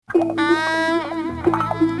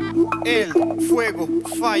El, fuego,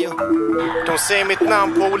 fallo. De säger mitt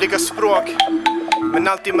namn på olika språk, men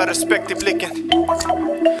alltid med respekt i blicken.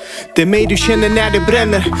 Det är mig du känner när det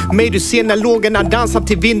bränner, mig du ser när lågorna dansar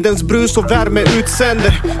till vindens brus och värme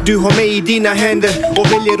utsänder. Du har mig i dina händer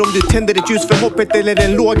och väljer om du tänder ett ljus för hoppet eller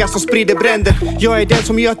en låga som sprider bränder. Jag är den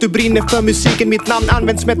som gör att du brinner för musiken. Mitt namn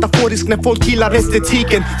används metaforiskt när folk gillar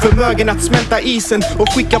estetiken. Förmögen att smälta isen och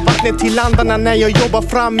skicka vattnet till landarna när jag jobbar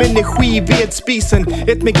fram energi vid spisen.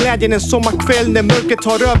 Ett med glädjen en sommarkväll när mörkret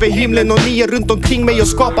tar över himlen och ni är runt omkring mig och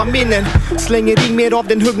skapar minnen. Slänger in mer av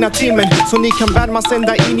den huggna timmen så ni kan värmas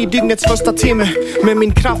ända in i dygnets första timme. Men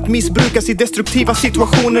min kraft missbrukas i destruktiva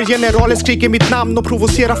situationer. Generaler skriker mitt namn och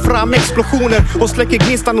provocerar fram explosioner och släcker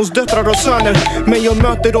gnistan hos döttrar och söner. Men jag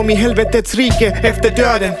möter dem i helvetets rike efter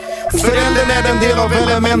döden. Föräldern är en del av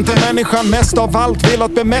elementen människan mest av allt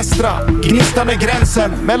velat bemästra. Gnistan är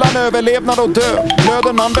gränsen mellan överlevnad och död.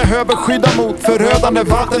 Glöden man behöver skydda mot förödande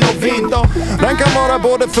vatten och vind. Den kan vara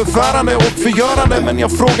både förfärande och förgörande. Men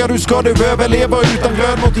jag frågar, hur ska du överleva utan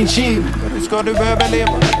glöd mot din kind? Hur ska du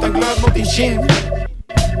överleva utan glöd mot din kind?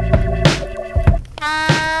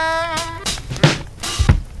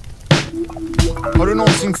 Har du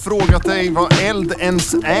någonsin frågat dig vad eld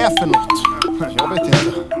ens är för något? Jag vet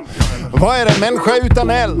inte. Vad är en människa utan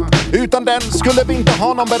eld? Utan den skulle vi inte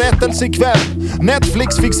ha någon berättelse ikväll.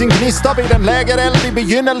 Netflix fick sin gnista vid en lägereld i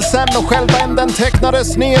begynnelsen och själva änden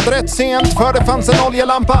tecknades ned rätt sent, för det fanns en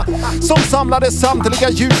oljelampa som samlade samtliga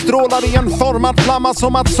ljusstrålar i en formad flamma,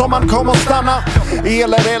 som att sommaren kom och stanna.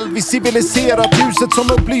 El är eld, vi civiliserat. Ljuset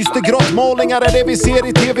som upplyste grottmålningar är det vi ser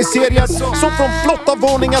i tv-serier. Så från flotta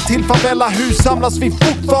våningar till favela-hus samlas vi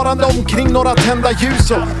fortfarande omkring några tända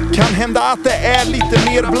ljus. Och kan hända att det är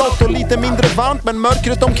lite mer blått och lite mindre varmt, men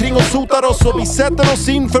mörkret omkring oss hotar oss och vi sätter oss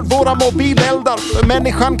in för våra mobileldar. För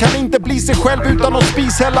människan kan inte bli sig själv utan att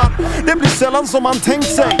spishällar. Det blir sällan som man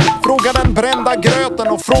tänkt sig. Fråga den brända gröten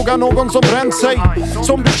och fråga någon som bränt sig.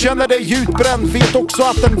 Som du känner dig utbränd, vet också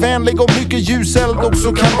att en vänlig och mycket ljuseld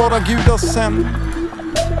också kan vara Gudas sänd.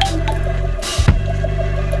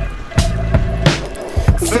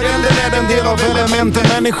 Föräldern är en del av elementen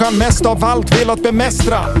människan mest av allt velat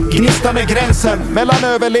bemästra. Gnistan är gränsen mellan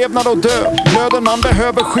överlevnad och död. Glöden man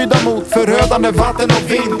behöver skydda mot förödande vatten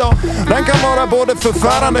och vind. Den kan vara både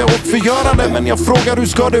förfärande och förgörande. Men jag frågar, hur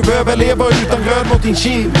ska du överleva utan glöd mot din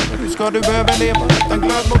kind? Hur ska du överleva utan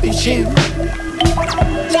glöd mot din kind?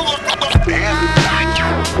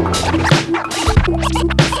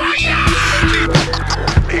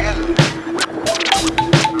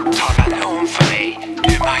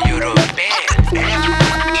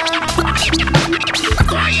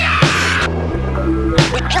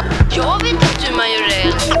 Jag vet inte hur man gör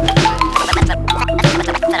det.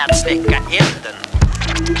 För att släcka elden.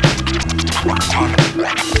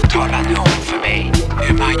 Tala nu om för mig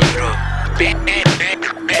hur man gör upp.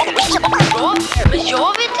 Ja, men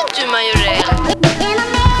jag vet inte hur man gör det.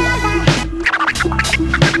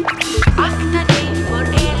 Akta dig för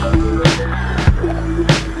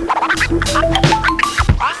eld.